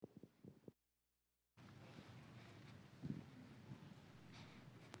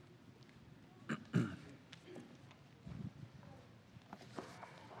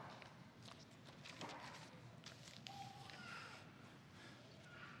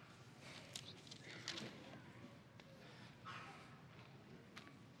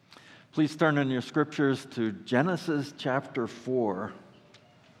Please turn in your scriptures to Genesis chapter 4.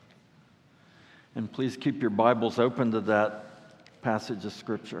 And please keep your Bibles open to that passage of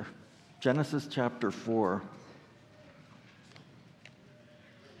scripture. Genesis chapter 4.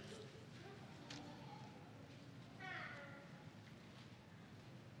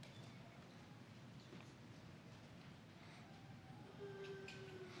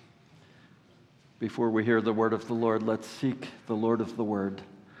 Before we hear the word of the Lord, let's seek the Lord of the word.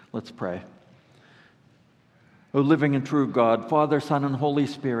 Let's pray. O living and true God, Father, Son, and Holy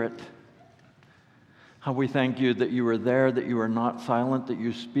Spirit, how we thank you that you are there, that you are not silent, that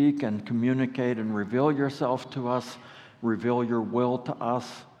you speak and communicate and reveal yourself to us, reveal your will to us.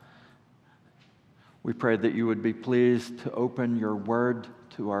 We pray that you would be pleased to open your word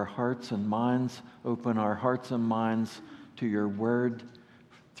to our hearts and minds, open our hearts and minds to your word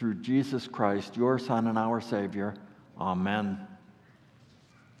through Jesus Christ, your Son and our Savior. Amen.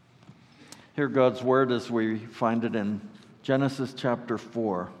 Hear God's word as we find it in Genesis chapter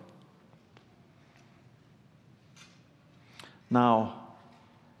 4. Now,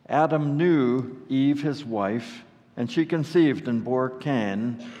 Adam knew Eve his wife, and she conceived and bore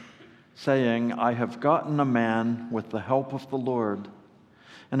Cain, saying, I have gotten a man with the help of the Lord.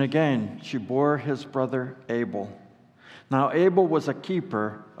 And again she bore his brother Abel. Now Abel was a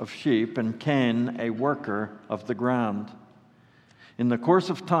keeper of sheep, and Cain a worker of the ground. In the course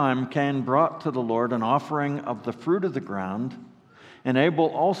of time, Cain brought to the Lord an offering of the fruit of the ground, and Abel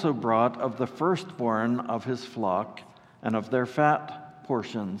also brought of the firstborn of his flock and of their fat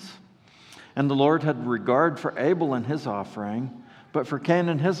portions. And the Lord had regard for Abel and his offering, but for Cain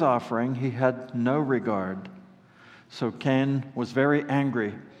and his offering he had no regard. So Cain was very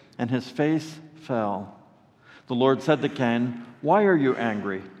angry, and his face fell. The Lord said to Cain, Why are you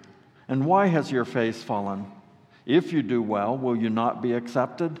angry? And why has your face fallen? If you do well, will you not be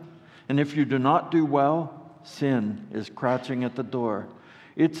accepted? And if you do not do well, sin is crouching at the door.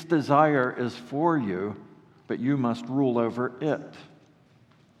 Its desire is for you, but you must rule over it.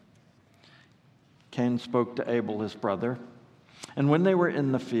 Cain spoke to Abel, his brother. And when they were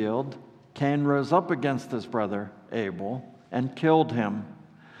in the field, Cain rose up against his brother Abel and killed him.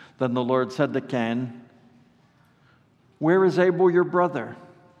 Then the Lord said to Cain, Where is Abel your brother?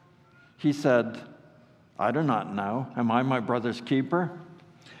 He said, I do not know. Am I my brother's keeper?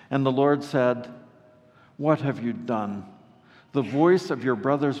 And the Lord said, What have you done? The voice of your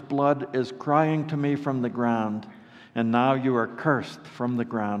brother's blood is crying to me from the ground, and now you are cursed from the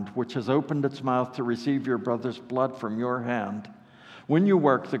ground, which has opened its mouth to receive your brother's blood from your hand. When you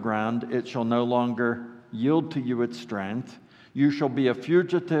work the ground, it shall no longer yield to you its strength. You shall be a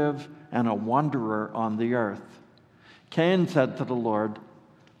fugitive and a wanderer on the earth. Cain said to the Lord,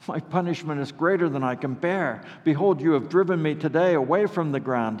 My punishment is greater than I can bear. Behold, you have driven me today away from the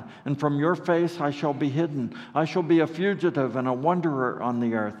ground, and from your face I shall be hidden. I shall be a fugitive and a wanderer on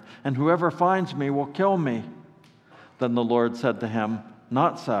the earth, and whoever finds me will kill me. Then the Lord said to him,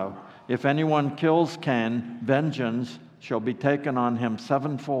 Not so. If anyone kills Cain, vengeance shall be taken on him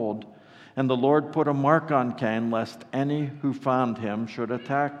sevenfold. And the Lord put a mark on Cain, lest any who found him should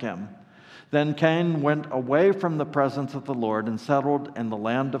attack him. Then Cain went away from the presence of the Lord and settled in the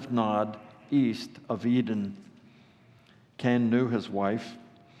land of Nod, east of Eden. Cain knew his wife,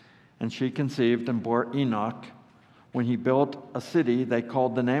 and she conceived and bore Enoch. When he built a city, they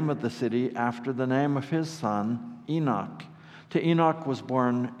called the name of the city after the name of his son, Enoch. To Enoch was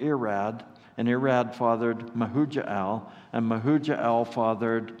born Irad, and Irad fathered Mehujael, and Mehujael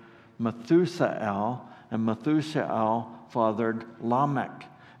fathered Methusael, and Methusael fathered Lamech.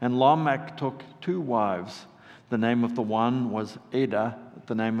 And Lamech took two wives. The name of the one was Ada,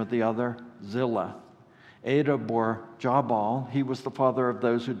 the name of the other, Zillah. Ada bore Jabal. He was the father of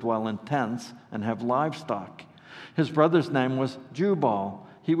those who dwell in tents and have livestock. His brother's name was Jubal.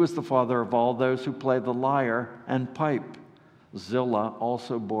 He was the father of all those who play the lyre and pipe. Zillah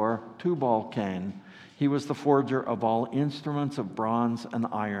also bore Tubal-Cain. He was the forger of all instruments of bronze and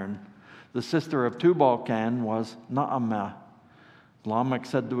iron. The sister of Tubal-Cain was Naamah. Lamech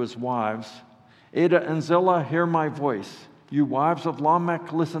said to his wives, Ada and Zillah, hear my voice. You wives of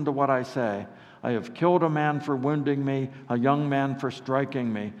Lamech, listen to what I say. I have killed a man for wounding me, a young man for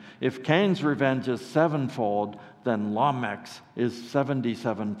striking me. If Cain's revenge is sevenfold, then Lamech's is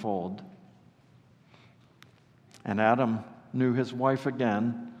 77-fold. And Adam knew his wife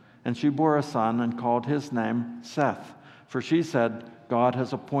again, and she bore a son and called his name Seth. For she said, God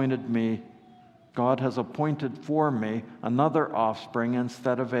has appointed for me another offspring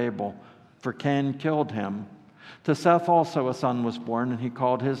instead of Abel, for Cain killed him. To Seth also a son was born, and he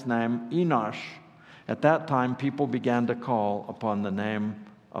called his name Enosh. At that time, people began to call upon the name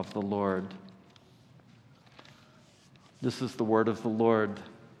of the Lord. This is the word of the Lord.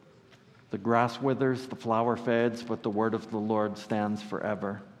 The grass withers, the flower fades, but the word of the Lord stands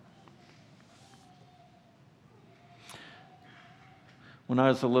forever. When I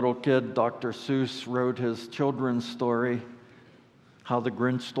was a little kid, Dr. Seuss wrote his children's story, How the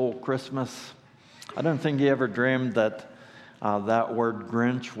Grinch Stole Christmas. I don't think he ever dreamed that that word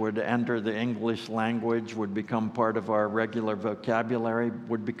Grinch would enter the English language, would become part of our regular vocabulary,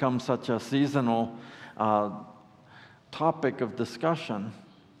 would become such a seasonal topic of discussion.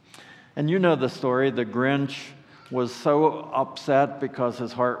 And you know the story. The Grinch was so upset because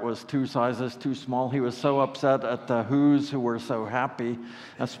his heart was 2 sizes too small. He was so upset at the Who's who were so happy,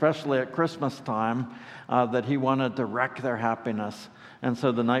 especially at Christmas time, that he wanted to wreck their happiness. And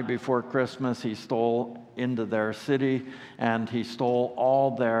so the night before Christmas, he stole into their city, and he stole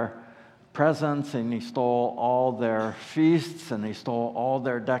all their presents, and he stole all their feasts, and he stole all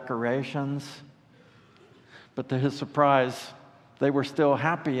their decorations. But to his surprise, they were still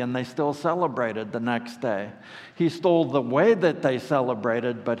happy, and they still celebrated the next day. He stole the way that they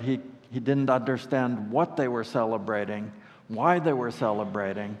celebrated, but he didn't understand what they were celebrating, why they were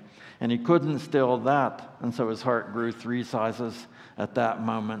celebrating, and he couldn't steal that. And so his heart grew 3 sizes at that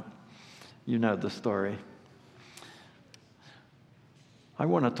moment. You know the story. I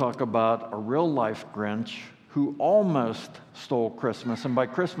want to talk about a real-life Grinch who almost stole Christmas. And by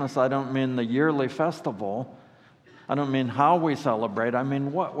Christmas, I don't mean the yearly festival. I don't mean how we celebrate. I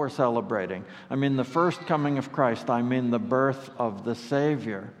mean what we're celebrating. I mean the first coming of Christ. I mean the birth of the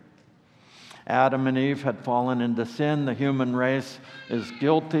Savior. Adam and Eve had fallen into sin. The human race is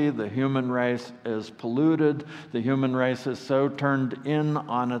guilty. The human race is polluted. The human race is so turned in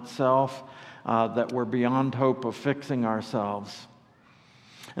on itself that we're beyond hope of fixing ourselves.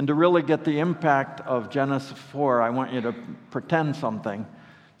 And to really get the impact of Genesis 4, I want you to pretend something.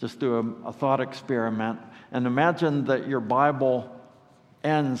 Just do a thought experiment. And imagine that your Bible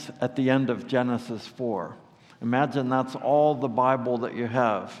ends at the end of Genesis 4. Imagine that's all the Bible that you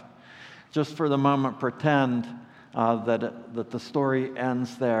have. Just for the moment, pretend that the story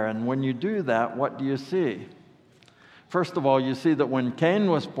ends there. And when you do that, what do you see? First of all, you see that when Cain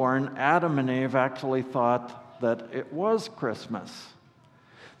was born, Adam and Eve actually thought that it was Christmas.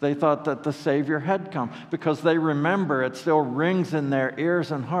 They thought that the Savior had come because they remember, it still rings in their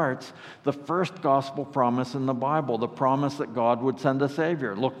ears and hearts, the first gospel promise in the Bible, the promise that God would send a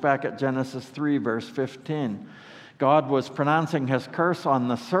Savior. Look back at Genesis 3, verse 15. God was pronouncing his curse on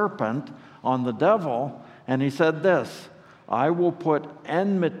the serpent, on the devil, and he said this, I will put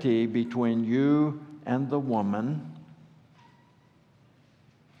enmity between you and the woman.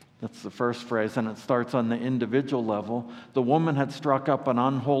 That's the first phrase, and it starts on the individual level. The woman had struck up an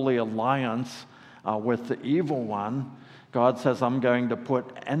unholy alliance with the evil one. God says, I'm going to put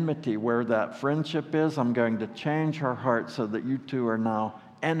enmity where that friendship is. I'm going to change her heart so that you two are now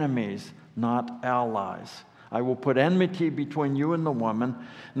enemies, not allies. I will put enmity between you and the woman.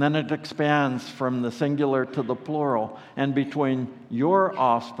 And then it expands from the singular to the plural. And between your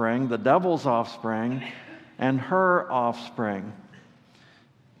offspring, the devil's offspring, and her offspring.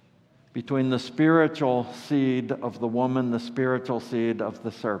 Between the spiritual seed of the woman, the spiritual seed of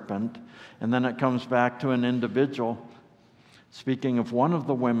the serpent. And then it comes back to an individual. Speaking of one of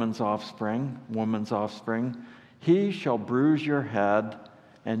the woman's offspring, he shall bruise your head,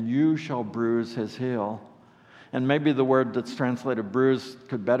 and you shall bruise his heel. And maybe the word that's translated bruise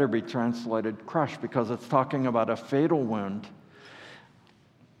could better be translated crush, because it's talking about a fatal wound.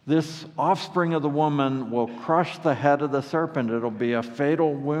 This offspring of the woman will crush the head of the serpent. It'll be a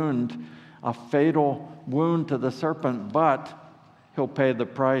fatal wound to the serpent, but he'll pay the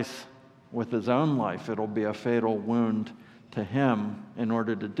price with his own life. It'll be a fatal wound to him in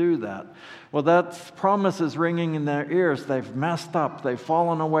order to do that. Well, that promise is ringing in their ears. They've messed up. They've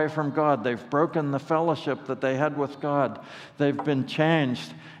fallen away from God. They've broken the fellowship that they had with God. They've been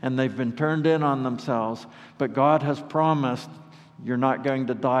changed, and they've been turned in on themselves. But God has promised, you're not going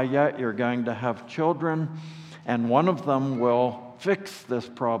to die yet. You're going to have children, and one of them will fix this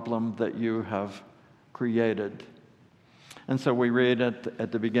problem that you have created. And so we read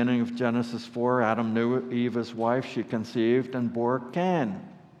at the beginning of Genesis 4, Adam knew Eve his wife. She conceived and bore Cain.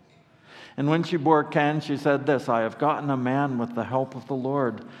 And when she bore Cain, she said this, I have gotten a man with the help of the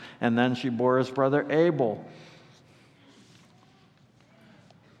Lord. And then she bore his brother Abel.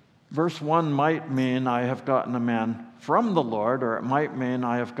 Verse 1 might mean I have gotten a man from the Lord, or it might mean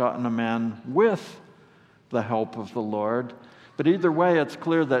I have gotten a man with the help of the Lord. But either way, it's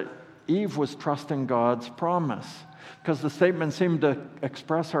clear that Eve was trusting God's promise, because the statement seemed to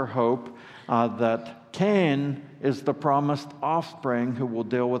express her hope that Cain is the promised offspring who will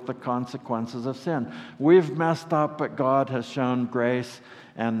deal with the consequences of sin. We've messed up, but God has shown grace,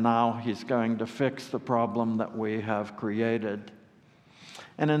 and now he's going to fix the problem that we have created.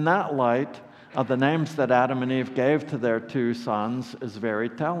 And in that light, the names that Adam and Eve gave to their two sons is very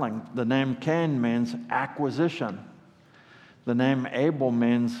telling. The name Cain means acquisition. The name Abel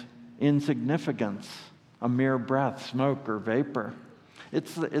means insignificance, a mere breath, smoke, or vapor.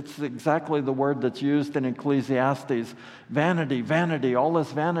 It's exactly the word that's used in Ecclesiastes. Vanity, vanity, all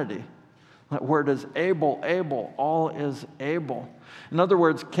is vanity. That word is Abel, Abel, all is Abel. In other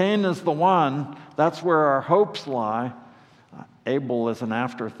words, Cain is the one, that's where our hopes lie. Abel is an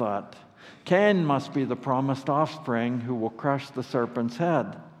afterthought. Cain must be the promised offspring who will crush the serpent's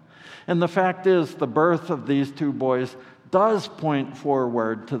head. And the fact is, the birth of these two boys does point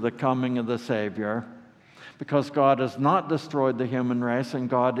forward to the coming of the Savior, because God has not destroyed the human race, and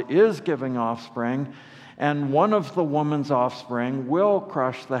God is giving offspring, and one of the woman's offspring will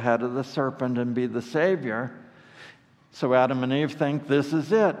crush the head of the serpent and be the Savior. So Adam and Eve think this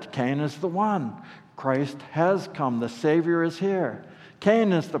is it. Cain is the one. Christ has come. The Savior is here.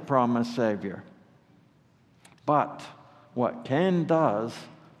 Cain is the promised Savior. But what Cain does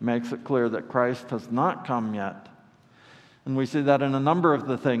makes it clear that Christ has not come yet. And we see that in a number of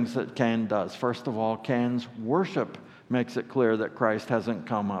the things that Cain does. First of all, Cain's worship makes it clear that Christ hasn't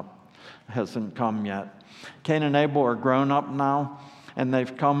come yet. Cain and Abel are grown up now, and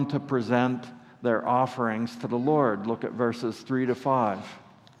they've come to present their offerings to the Lord. Look at verses 3 to 5.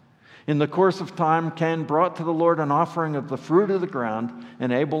 In the course of time, Cain brought to the Lord an offering of the fruit of the ground,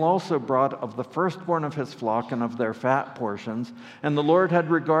 and Abel also brought of the firstborn of his flock and of their fat portions. And the Lord had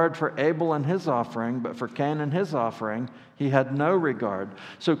regard for Abel and his offering, but for Cain and his offering he had no regard.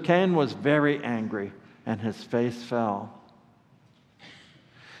 So Cain was very angry, and his face fell.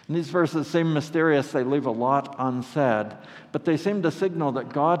 And these verses seem mysterious. They leave a lot unsaid, but they seem to signal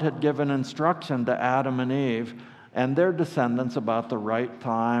that God had given instruction to Adam and Eve and their descendants about the right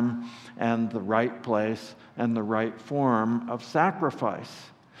time and the right place and the right form of sacrifice.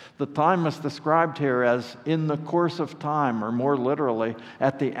 The time is described here as in the course of time, or more literally,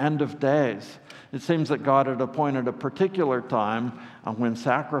 at the end of days. It seems that God had appointed a particular time when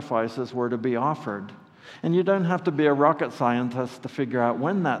sacrifices were to be offered. And you don't have to be a rocket scientist to figure out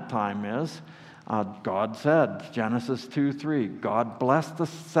when that time is. God said, Genesis 2:3, God blessed the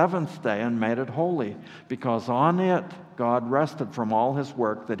seventh day and made it holy, because on it God rested from all his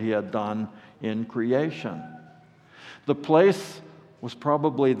work that he had done in creation. The place was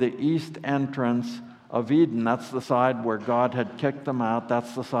probably the east entrance of Eden. That's the side where God had kicked them out.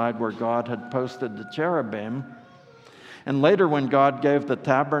 That's the side where God had posted the cherubim. And later, when God gave the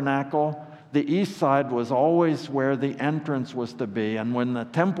tabernacle, the east side was always where the entrance was to be. And when the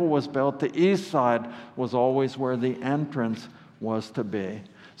temple was built, the east side was always where the entrance was to be.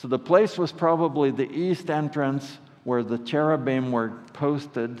 So the place was probably the east entrance where the cherubim were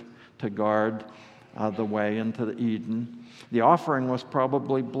posted to guard the way into Eden. The offering was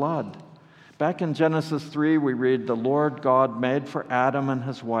probably blood. Back in Genesis 3, we read, the Lord God made for Adam and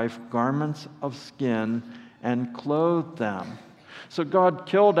his wife garments of skin and clothed them. So God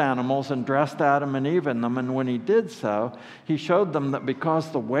killed animals and dressed Adam and Eve in them, and when he did so, he showed them that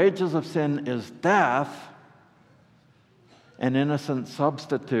because the wages of sin is death, an innocent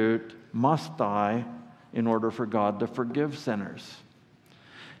substitute must die in order for God to forgive sinners.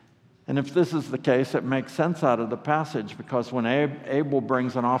 And if this is the case, it makes sense out of the passage, because when Abel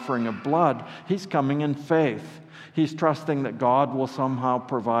brings an offering of blood, he's coming in faith. He's trusting that God will somehow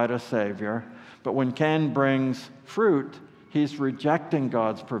provide a Savior. But when Cain brings fruit, he's rejecting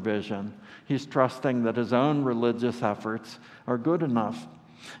God's provision. He's trusting that his own religious efforts are good enough.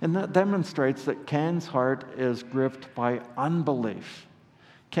 And that demonstrates that Cain's heart is gripped by unbelief.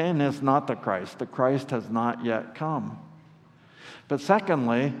 Cain is not the Christ. The Christ has not yet come. But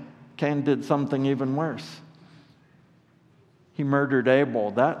secondly, Cain did something even worse. He murdered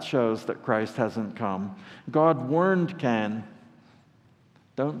Abel. That shows that Christ hasn't come. God warned Cain,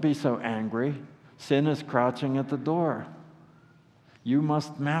 don't be so angry. Sin is crouching at the door. You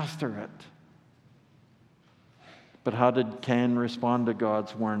must master it. But how did Cain respond to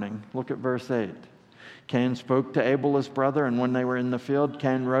God's warning? Look at verse 8. Cain spoke to Abel his brother, and when they were in the field,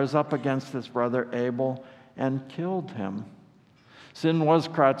 Cain rose up against his brother Abel and killed him. Sin was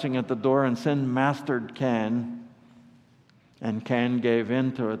crouching at the door, and sin mastered Cain, and Cain gave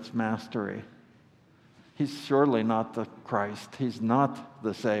in to its mastery. He's surely not the Christ. He's not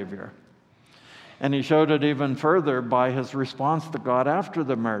the Savior. And he showed it even further by his response to God after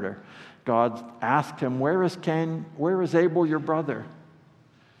the murder. God asked him, "Where is Cain? Where is Abel, your brother?"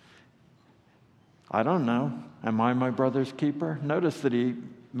 "I don't know. Am I my brother's keeper?" Notice that he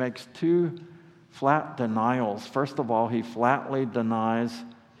makes two flat denials. First of all, he flatly denies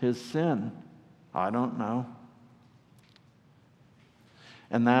his sin. "I don't know."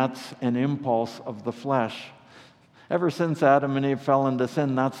 And that's an impulse of the flesh. Ever since Adam and Eve fell into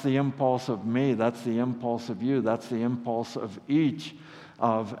sin, that's the impulse of me, that's the impulse of you, that's the impulse of each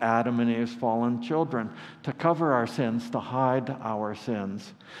of Adam and Eve's fallen children, to cover our sins, to hide our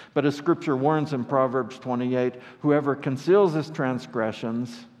sins. But as Scripture warns in Proverbs 28, whoever conceals his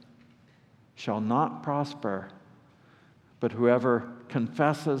transgressions shall not prosper, but whoever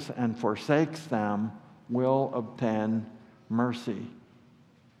confesses and forsakes them will obtain mercy.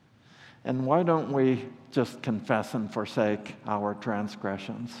 And why don't we just confess and forsake our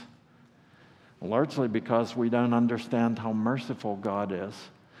transgressions? Largely because we don't understand how merciful God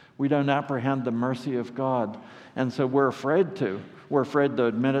is. We don't apprehend the mercy of God. And so we're afraid to. We're afraid to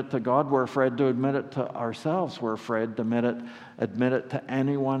admit it to God. We're afraid to admit it to ourselves. We're afraid to admit it to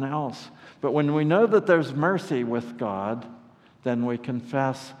anyone else. But when we know that there's mercy with God, then we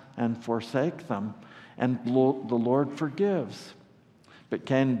confess and forsake them. And the Lord forgives. But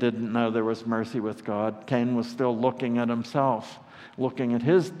Cain didn't know there was mercy with God. Cain was still looking at himself, looking at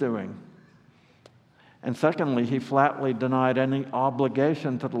his doing. And secondly, he flatly denied any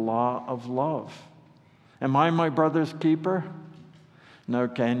obligation to the law of love. Am I my brother's keeper? No,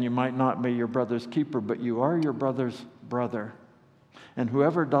 Cain, you might not be your brother's keeper, but you are your brother's brother. And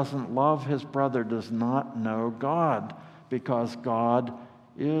whoever doesn't love his brother does not know God, because God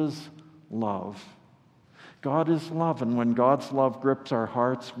is love. God is love, and when God's love grips our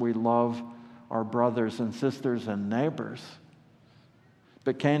hearts, we love our brothers and sisters and neighbors.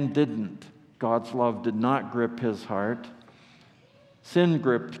 But Cain didn't. God's love did not grip his heart. Sin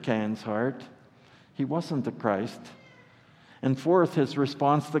gripped Cain's heart. He wasn't the Christ. And fourth, his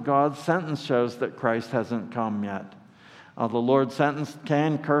response to God's sentence shows that Christ hasn't come yet. The Lord sentenced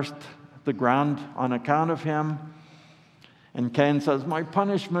Cain, cursed the ground on account of him. And Cain says, "My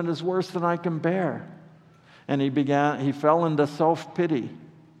punishment is worse than I can bear." And he fell into self-pity.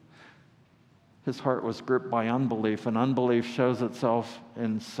 His heart was gripped by unbelief, and unbelief shows itself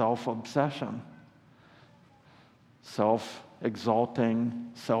in self-obsession, self-exalting,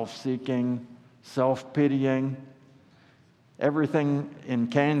 self-seeking, self-pitying. Everything in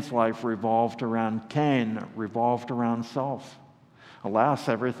Cain's life revolved around Cain, revolved around self. Alas,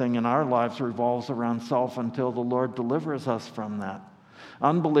 everything in our lives revolves around self until the Lord delivers us from that.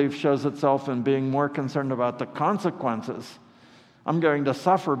 Unbelief shows itself in being more concerned about the consequences. I'm going to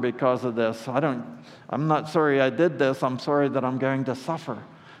suffer because of this. I'm not sorry I did this. I'm sorry that I'm going to suffer.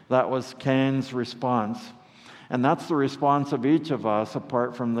 That was Cain's response. And that's the response of each of us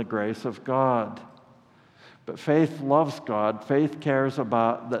apart from the grace of God. But faith loves God. Faith cares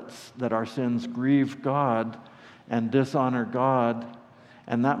about that our sins grieve God and dishonor God.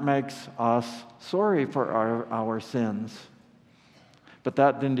 And that makes us sorry for our sins. But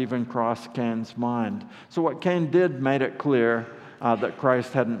that didn't even cross Cain's mind. So what Cain did made it clear that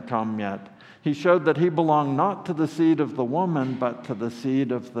Christ hadn't come yet. He showed that he belonged not to the seed of the woman, but to the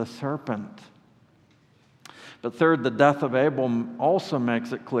seed of the serpent. But third, the death of Abel also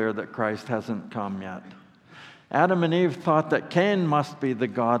makes it clear that Christ hasn't come yet. Adam and Eve thought that Cain must be the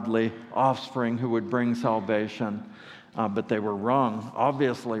godly offspring who would bring salvation, but they were wrong,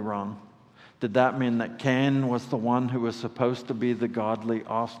 obviously wrong. Did that mean that Cain was the one who was supposed to be the godly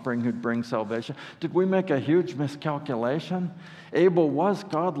offspring who'd bring salvation? Did we make a huge miscalculation? Abel was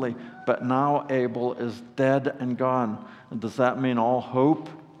godly, but now Abel is dead and gone. And does that mean all hope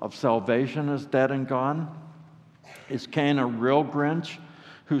of salvation is dead and gone? Is Cain a real Grinch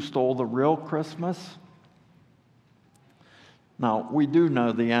who stole the real Christmas? Now, we do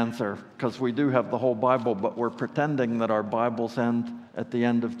know the answer because we do have the whole Bible, but we're pretending that our Bibles end at the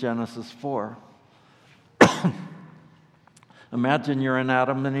end of Genesis 4. Imagine you're in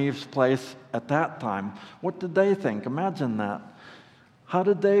Adam and Eve's place at that time. What did they think? Imagine that. How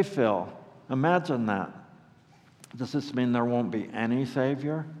did they feel? Imagine that. Does this mean there won't be any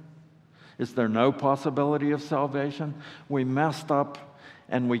Savior? Is there no possibility of salvation? We messed up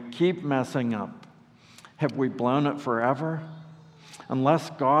and we keep messing up. Have we blown it forever? Unless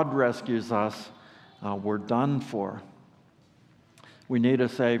God rescues us, we're done for. We need a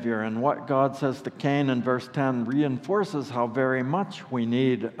Savior. And what God says to Cain in verse 10 reinforces how very much we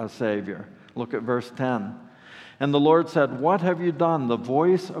need a Savior. Look at verse 10. And the Lord said, "What have you done? The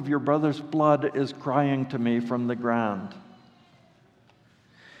voice of your brother's blood is crying to me from the ground."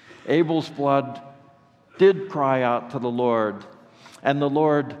 Abel's blood did cry out to the Lord, and the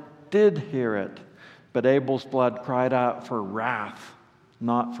Lord did hear it. But Abel's blood cried out for wrath,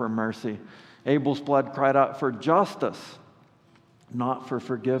 not for mercy. Abel's blood cried out for justice, not for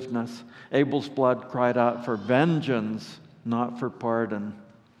forgiveness. Abel's blood cried out for vengeance, not for pardon.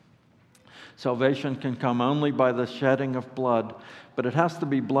 Salvation can come only by the shedding of blood, but it has to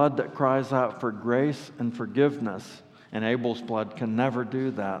be blood that cries out for grace and forgiveness, and Abel's blood can never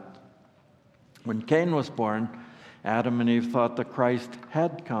do that. When Cain was born, Adam and Eve thought that Christ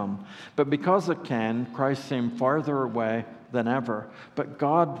had come. But because of Cain, Christ seemed farther away than ever. But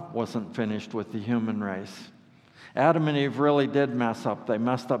God wasn't finished with the human race. Adam and Eve really did mess up. They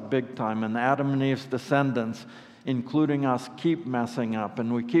messed up big time. And Adam and Eve's descendants, including us, keep messing up.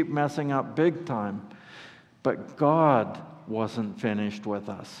 And we keep messing up big time. But God wasn't finished with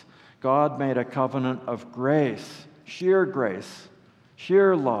us. God made a covenant of grace, sheer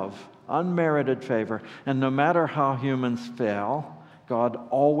love, unmerited favor. And no matter how humans fail, God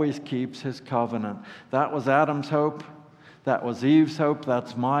always keeps his covenant. That was Adam's hope. That was Eve's hope.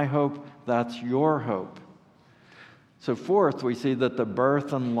 That's my hope. That's your hope. So fourth, we see that the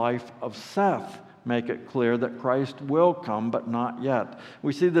birth and life of Seth make it clear that Christ will come, but not yet.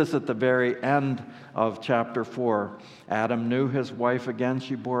 We see this at the very end of chapter 4. Adam knew his wife again.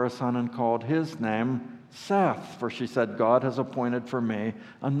 She bore a son and called his name Seth, for she said, God has appointed for me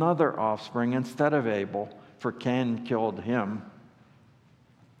another offspring instead of Abel, for Cain killed him.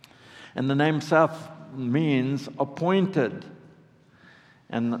 And the name Seth means appointed.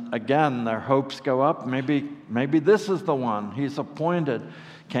 And again, their hopes go up. Maybe this is the one. He's appointed.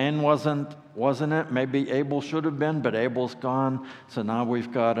 Cain wasn't it? Maybe Abel should have been, but Abel's gone. So now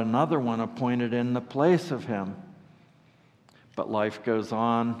we've got another one appointed in the place of him. But life goes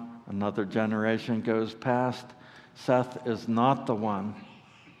on. Another generation goes past. Seth is not the one.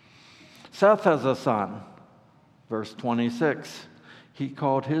 Seth has a son. Verse 26. He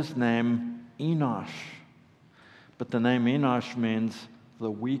called his name Enosh. But the name Enosh means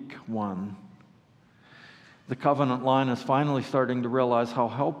the weak one. The covenant line is finally starting to realize how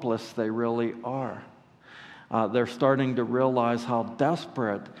helpless they really are. They're starting to realize how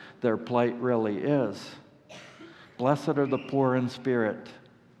desperate their plight really is. Blessed are the poor in spirit,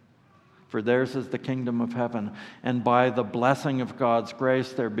 for theirs is the kingdom of heaven. And by the blessing of God's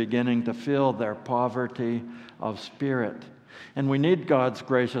grace, they're beginning to feel their poverty of spirit. And we need God's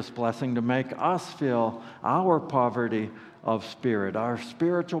gracious blessing to make us feel our poverty of spirit, our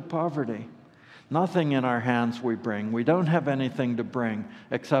spiritual poverty. Nothing in our hands we bring. We don't have anything to bring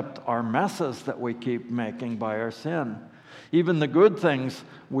except our messes that we keep making by our sin. Even the good things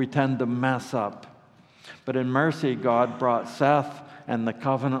we tend to mess up. But in mercy, God brought Seth and the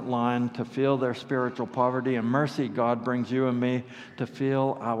covenant line to feel their spiritual poverty. In mercy, God brings you and me to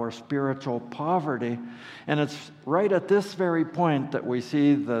feel our spiritual poverty. And it's right at this very point that we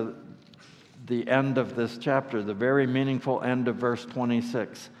see the end of this chapter, the very meaningful end of verse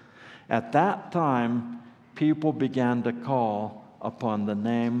 26. At that time, people began to call upon the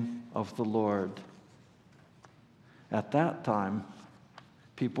name of the Lord. At that time,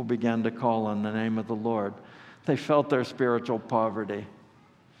 people began to call on the name of the Lord. They felt their spiritual poverty.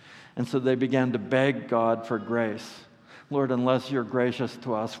 And so they began to beg God for grace. Lord, unless you're gracious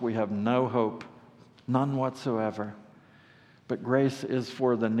to us, we have no hope, none whatsoever. But grace is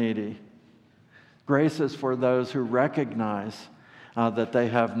for the needy. Grace is for those who recognize that they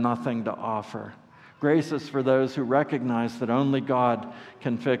have nothing to offer. Grace is for those who recognize that only God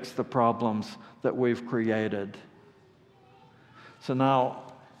can fix the problems that we've created. So now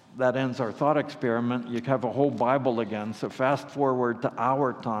that ends our thought experiment. You have a whole Bible again, so fast forward to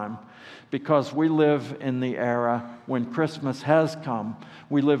our time. Because we live in the era when Christmas has come.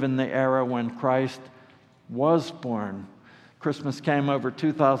 We live in the era when Christ was born. Christmas came over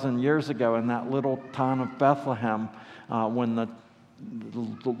 2,000 years ago in that little town of Bethlehem when the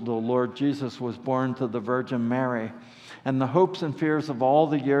Lord Jesus was born to the Virgin Mary. And the hopes and fears of all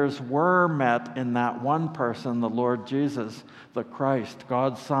the years were met in that one person, the Lord Jesus, the Christ,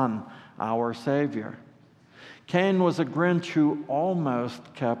 God's Son, our Savior. Cain was a Grinch who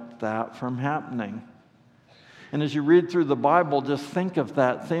almost kept that from happening. And as you read through the Bible, just think of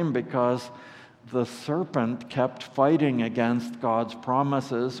that theme, because the serpent kept fighting against God's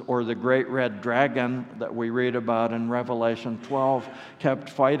promises, or the great red dragon that we read about in Revelation 12 kept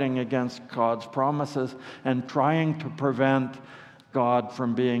fighting against God's promises and trying to prevent God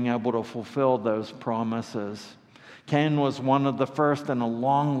from being able to fulfill those promises. Cain was one of the first in a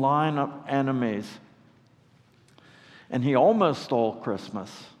long line of enemies. And he almost stole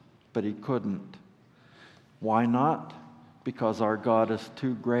Christmas, but he couldn't. Why not? Because our God is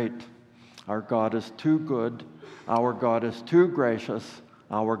too great. Our God is too good. Our God is too gracious.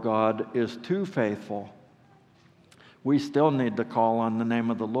 Our God is too faithful. We still need to call on the name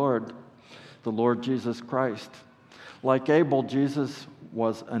of the Lord Jesus Christ. Like Abel, Jesus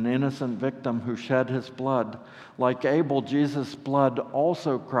was an innocent victim who shed his blood. Like Abel, Jesus' blood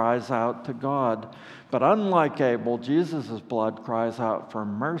also cries out to God. But unlike Abel, Jesus' blood cries out for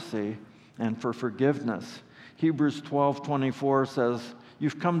mercy and for forgiveness. Hebrews 12:24 says,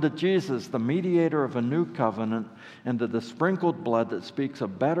 "You've come to Jesus, the mediator of a new covenant, and to the sprinkled blood that speaks a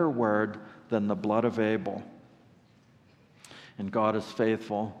better word than the blood of Abel." And God is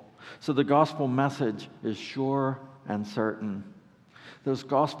faithful. So the gospel message is sure and certain. Those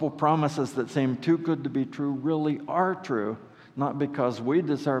gospel promises that seem too good to be true really are true, not because we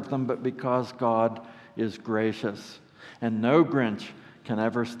deserve them, but because God is gracious. And no Grinch can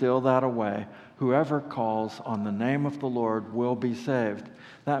ever steal that away. Whoever calls on the name of the Lord will be saved.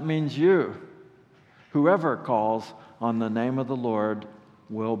 That means you. Whoever calls on the name of the Lord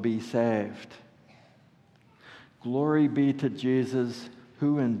will be saved. Glory be to Jesus,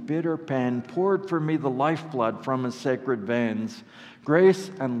 who in bitter pain poured for me the lifeblood from his sacred veins.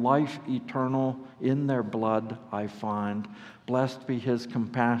 Grace and life eternal in their blood I find. Blessed be his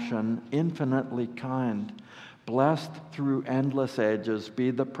compassion, infinitely kind. Blessed through endless ages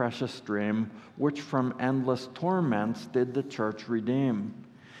be the precious stream, which from endless torments did the church redeem.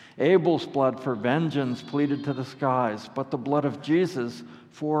 Abel's blood for vengeance pleaded to the skies, but the blood of Jesus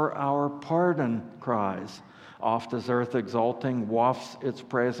for our pardon cries. Oft as earth exulting wafts its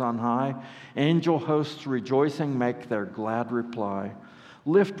praise on high, angel hosts rejoicing make their glad reply.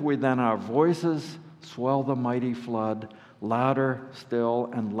 Lift we then our voices, swell the mighty flood, louder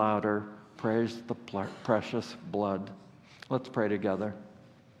still and louder, praise the precious blood. Let's pray together.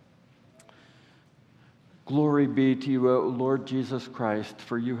 Glory be to you, O Lord Jesus Christ,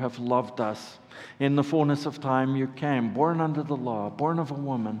 for you have loved us. In the fullness of time you came, born under the law, born of a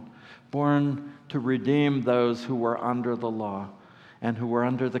woman, born to redeem those who were under the law and who were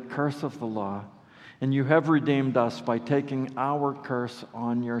under the curse of the law. And you have redeemed us by taking our curse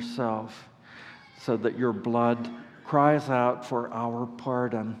on yourself, so that your blood cries out for our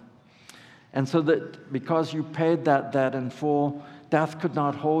pardon. And so that because you paid that debt in full, death could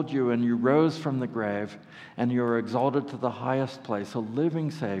not hold you, and you rose from the grave, and you are exalted to the highest place, a living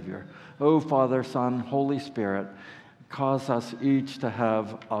Savior. O Father, Son, Holy Spirit, cause us each to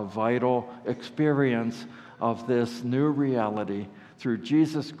have a vital experience of this new reality through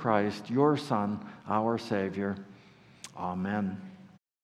Jesus Christ, your Son, our Savior. Amen.